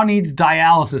iPhone now needs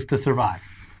dialysis to survive.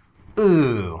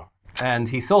 Ooh. And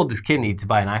he sold his kidney to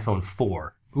buy an iPhone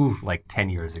 4, like 10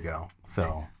 years ago.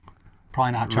 So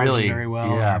probably not charging very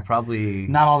well. Yeah, probably.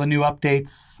 Not all the new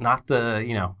updates. Not the,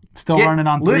 you know. Still running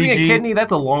on 3G. Losing a kidney,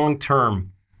 that's a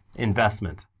long-term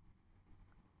investment.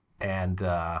 And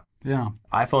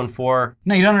iPhone 4.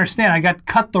 No, you don't understand. I got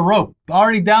cut the rope.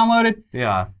 Already downloaded.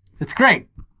 Yeah. It's great.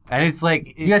 And it's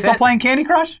like... You guys still playing Candy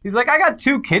Crush? He's like, I got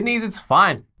 2 kidneys. It's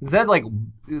fine. Zed, like,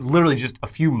 literally just a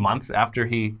few months after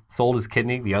he sold his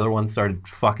kidney, the other one started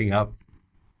fucking up.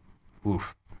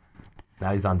 Oof.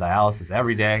 Now he's on dialysis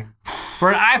every day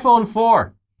for an iPhone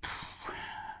 4.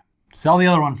 Sell the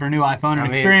other one for a new iPhone and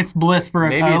experience bliss for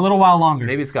a little while longer.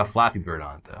 Maybe it's got Flappy Bird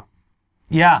on it, though.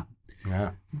 Yeah.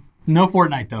 Yeah. No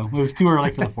Fortnite, though. It was too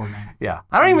early for the Fortnite. Yeah.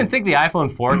 I don't even think the iPhone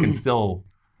 4 can still...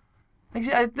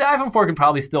 Actually, the iPhone 4 can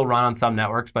probably still run on some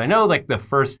networks, but I know, like, the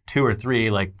first 2 or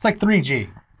 3, like... It's like 3G.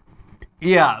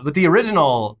 Yeah, but the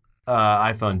original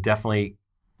iPhone definitely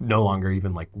no longer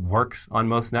even, like, works on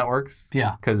most networks.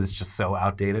 Yeah. Because it's just so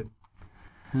outdated.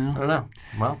 Yeah. I don't know.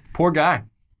 Well, poor guy.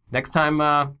 Next time,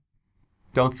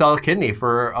 don't sell a kidney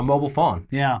for a mobile phone.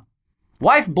 Yeah.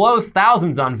 Wife blows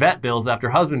thousands on vet bills after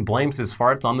husband blames his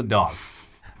farts on the dog.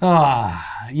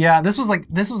 Yeah, this was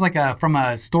like from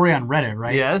a story on Reddit,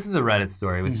 right? Yeah, this is a Reddit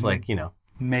story, which, like, you know,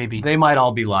 maybe they might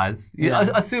all be lies. Yeah.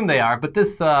 Assume they are, but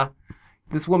this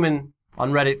woman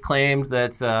on Reddit claimed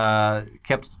that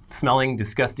kept smelling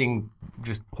disgusting,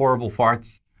 just horrible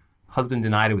farts. Husband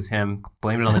denied it was him,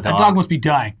 blamed it on the dog. That dog must be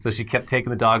dying. So she kept taking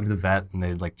the dog to the vet, and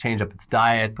they'd, like, change up its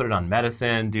diet, put it on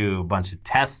medicine, do a bunch of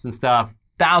tests and stuff,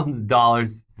 thousands of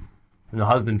dollars. And the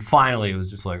husband finally was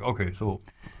just like, okay, so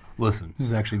listen. This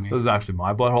is actually me. This is actually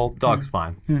my butthole. The dog's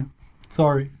fine. Yeah.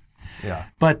 Sorry. Yeah.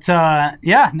 But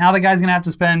yeah, now the guy's going to have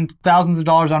to spend thousands of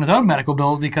dollars on his own medical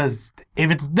bills because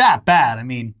if it's that bad, I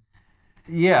mean,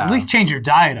 Yeah. at least change your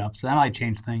diet up. So that might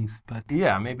change things. But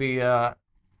Yeah, maybe you're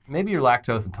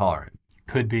lactose intolerant.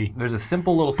 could be. There's a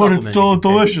simple little But supplement. it's still you can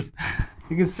take. delicious.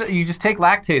 You just take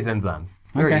lactase enzymes.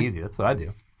 It's very Okay. easy. That's what I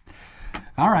do.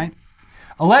 All right.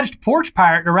 Alleged porch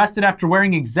pirate arrested after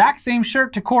wearing exact same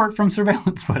shirt to court from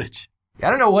surveillance footage. I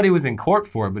don't know what he was in court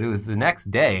for, but it was the next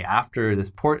day after this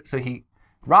port. So he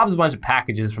robs a bunch of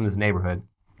packages from this neighborhood,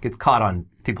 gets caught on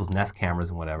people's Nest cameras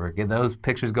and whatever. Those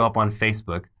pictures go up on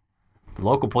Facebook. The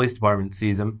local police department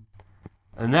sees him.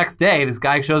 The next day, this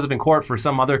guy shows up in court for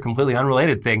some other completely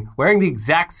unrelated thing, wearing the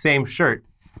exact same shirt.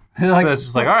 Like, So it's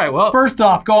just like, all right, well, first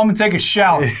off, go home and take a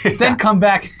shower. Then come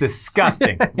back.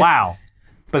 disgusting. Wow.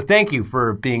 But thank you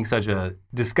for being such a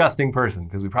disgusting person,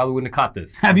 because we probably wouldn't have caught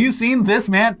this. Have you seen this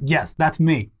man? Yes, that's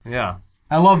me. Yeah.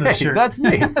 I love this Hey, shirt. that's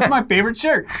me. That's my favorite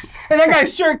shirt. And that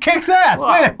guy's shirt kicks ass.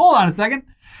 Wow. Wait, hold on a second.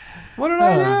 What did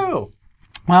I do?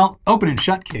 Well, open and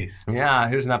shut case. Yeah,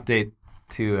 here's an update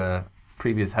to a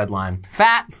previous headline.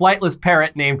 Fat, flightless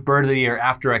parrot named Bird of the Year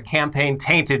after a campaign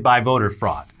tainted by voter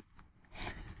fraud.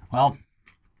 Well,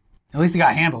 at least it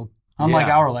got handled, unlike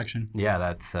Yeah. our election. Yeah,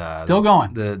 that's... Still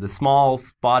going. The small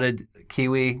spotted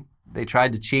kiwi, they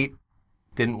tried to cheat,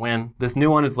 didn't win. This new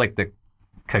one is like the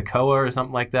Cocoa or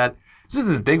something like that. It's just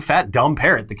this big, fat, dumb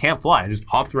parrot that can't fly. It just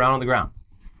hopped around on the ground.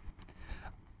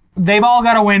 They've all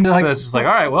got to win. So it's just like,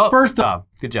 all right, well, first job.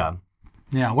 Good job.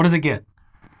 Yeah, what does it get?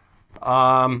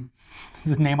 Is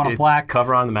his name on a It's plaque?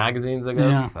 cover on the magazines, I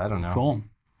guess. Yeah. I don't know. Cool.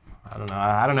 I don't know.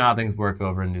 I don't know how things work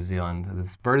over in New Zealand.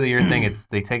 This Bird of the Year thing,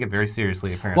 they take it very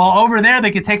seriously, apparently. Well, over there,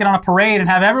 they could take it on a parade and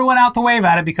have everyone out to wave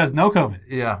at it because no COVID.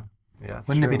 yeah. Yeah, it's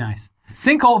Wouldn't true. it be nice?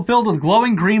 Sinkhole filled with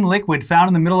glowing green liquid found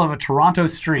in the middle of a Toronto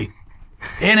street.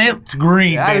 And it's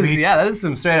green, baby. That is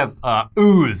some straight up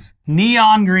ooze.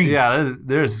 Neon green. Yeah,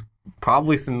 there's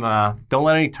probably some, don't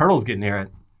let any turtles get near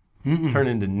it. Turn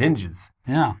into ninjas.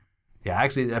 Yeah. Yeah,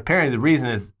 actually, apparently the reason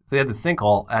is they had the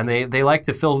sinkhole, and they like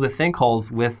to fill the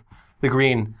sinkholes with the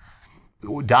green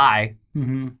dye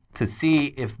to see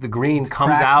if the green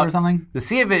comes cracks out. or something? To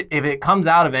see if it comes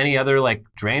out of any other like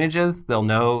drainages, they'll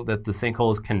know that the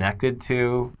sinkhole is connected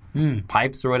to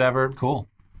pipes or whatever. Cool.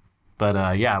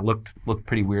 But yeah, it looked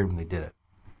pretty weird when they did it.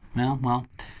 Well,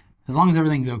 as long as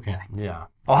everything's okay. Yeah.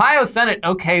 Ohio Senate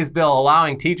okays bill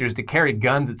allowing teachers to carry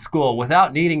guns at school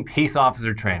without needing peace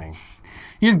officer training.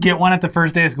 You just get one at the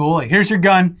first day of school. Like, here's your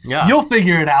gun. Yeah. You'll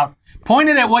figure it out. Point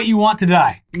it at what you want to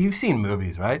die. You've seen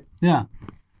movies, right? Yeah.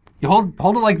 You hold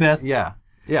it like this. Yeah.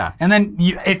 Yeah. And then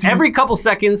if Every couple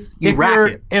seconds, you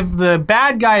rack it. If the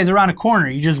bad guy is around a corner,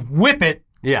 you just whip it,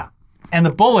 Yeah. and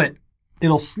the bullet,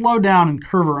 it'll slow down and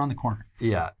curve around the corner.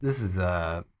 Yeah. This is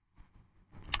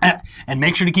And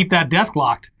make sure to keep that desk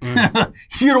locked. You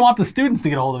don't want the students to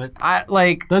get a hold of it.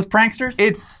 Those pranksters?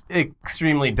 It's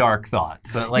extremely dark thought,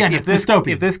 but like Yeah, if it's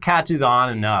dystopian. this catches on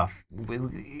enough,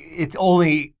 it's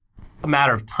only a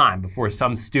matter of time before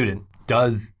some student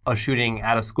does a shooting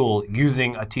at a school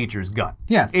using a teacher's gun.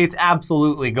 Yes. It's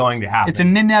absolutely going to happen. It's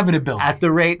an inevitability. At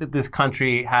the rate that this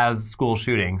country has school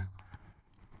shootings.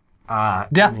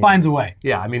 Death finds a way.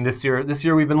 Yeah, I mean this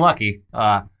year we've been lucky.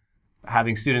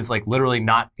 Having students like literally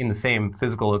not in the same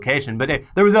physical location. But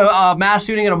there was a mass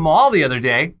shooting at a mall the other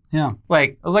day. Yeah.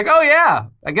 Like, I was like, oh yeah,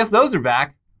 I guess those are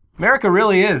back. America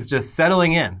really is just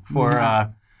settling in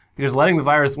for just letting the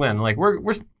virus win. Like we're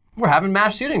having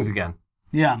mass shootings again.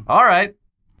 Yeah. All right.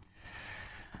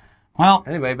 Well,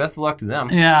 Anyway, best of luck to them.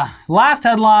 yeah. Last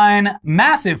headline,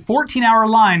 massive 14-hour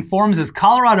line forms as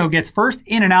Colorado gets first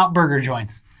In-N-Out burger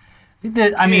joints.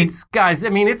 I mean, It's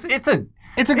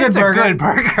a good burger. good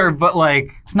burger, but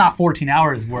like It's not 14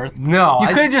 hours worth. no. You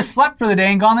could have just slept for the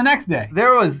day and gone the next day.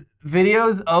 There was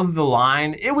videos of the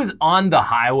line. It was on the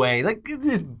highway. Like,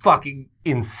 it's fucking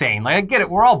insane. Like, I get it.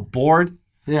 We're all bored.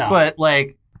 Yeah. But,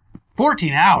 like,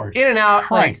 14 hours. In-N-Out, like,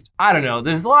 Christ. I don't know.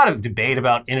 There's a lot of debate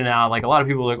about In-N-Out. Like, a lot of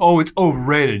people are like, oh, it's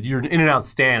overrated. You're an In-N-Out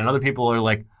stan. And other people are,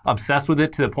 like, obsessed with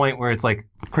it to the point where it's like,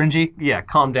 Cringy. yeah,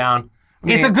 calm down.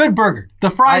 It's a good burger.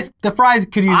 The fries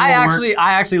could use I more work.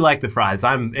 actually like the fries.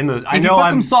 I If know you put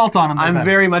I'm some salt on them, they're I'm better.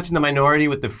 very much in the minority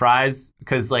with the fries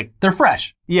because, like, They're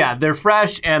fresh. yeah, they're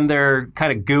fresh and they're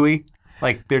kind of gooey.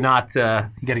 Like, they're not, You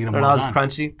gotta get them they're well not as done.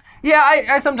 crunchy. Yeah,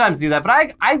 I sometimes do that, but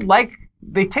I like,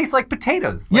 they taste like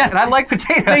potatoes. Like, Yes. and I like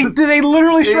potatoes. They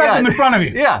literally shred them in front of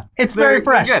you. Yeah. It's very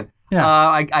fresh. Good. Yeah.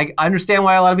 I understand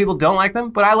why a lot of people don't like them,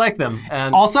 but I like them.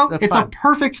 And Also, that's it's fine. a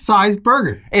perfect sized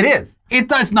burger. It is.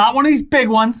 It's not one of these big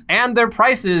ones. And their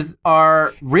prices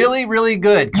are really, really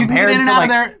good You can compared get in and to out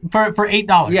like, of there for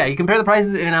 $8. yeah, you compare the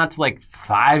prices in and out to like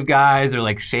Five Guys or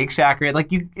like Shake Shack, or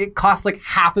like it costs like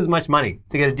half as much money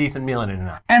to get a decent meal in and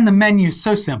out. And the menu's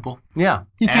so simple. Yeah.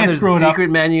 You can't and screw it there's a up. secret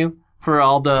menu for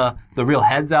all the real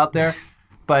heads out there.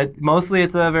 But mostly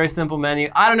it's a very simple menu.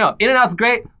 I don't know. In-N-Out's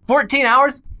great. 14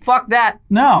 hours? Fuck that.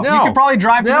 No. You could probably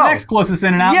drive to the next closest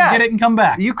In-N-Out Yeah. and get it and come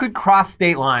back. You could cross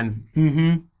state lines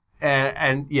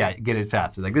and yeah, get it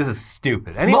faster. Like, this is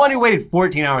stupid. Anyone who waited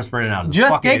 14 hours for In-N-Out is a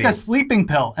Just fucking take a idiot. sleeping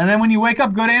pill, and then when you wake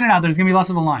up, go to In-N-Out. There's going to be less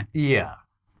of a line. Yeah.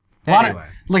 A lot Anyway.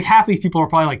 like half these people are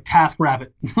probably like TaskRabbit.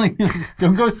 Like,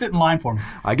 don't go sit in line for me.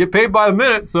 I get paid by the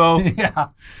minute, so... Yeah.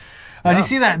 Do you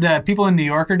see that the people in New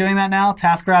York are doing that now?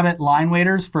 TaskRabbit line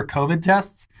waiters for COVID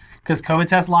tests? Because COVID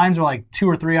test lines are like 2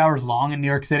 or 3 hours long in New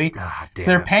York City. God damn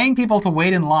So they're it. paying people to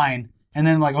wait in line and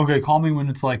then like, okay, call me when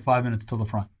it's like 5 minutes till the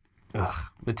front. Ugh.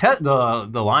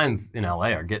 The lines in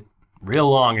LA are getting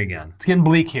real long again. It's getting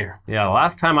bleak here. Yeah, the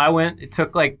last time I went, it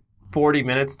took like 40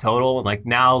 minutes total. And like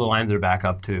now the lines are back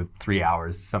up to 3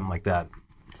 hours, something like that.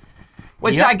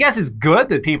 Which Yep. I guess is good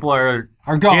that people are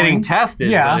Going. getting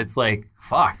tested. Yeah. But it's like,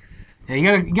 fuck.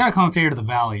 Yeah, you gotta come up here to the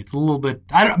valley. It's a little bit.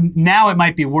 Now it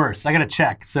might be worse. I gotta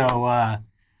check. So I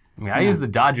mean, I use the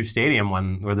Dodger Stadium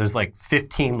one where there's like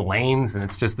 15 lanes and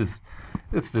it's just this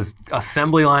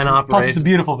assembly line plus, operation. it's a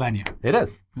beautiful venue. It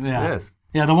is. Yeah. It is.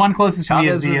 Yeah, the one closest to me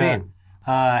is Chavez the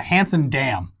Ravine. Hanson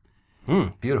Dam.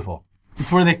 Beautiful.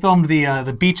 It's where they filmed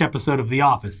the beach episode of The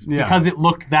Office Yeah. because it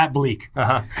looked that bleak.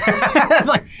 Uh-huh.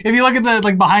 Like if you look at the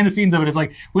like behind the scenes of it, it's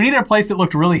like we needed a place that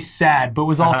looked really sad but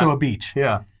was also a beach.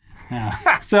 Yeah.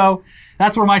 Yeah. So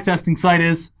that's where my testing site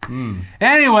is.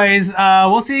 Anyways,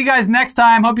 we'll see you guys next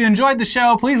time. Hope you enjoyed the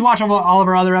show. Please watch all of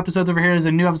our other episodes over here. There's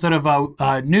a new episode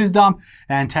of News Dump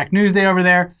and Tech News Day over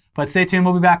there. But stay tuned.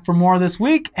 We'll be back for more this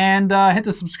week. And hit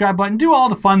the subscribe button. Do all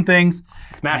the fun things.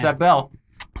 Smash that bell.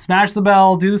 Smash the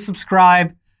bell. Do the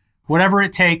subscribe. Whatever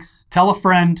it takes. Tell a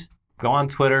friend. Go on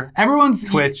Twitter. Everyone's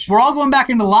Twitch. We're all going back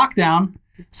into lockdown.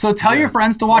 So tell your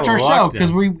friends to watch Oh, our show lockdown.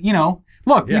 because we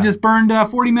Yeah. just burned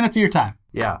 40 minutes of your time.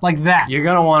 Yeah. Like that. You're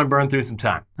going to want to burn through some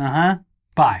time.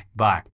 Bye. Bye.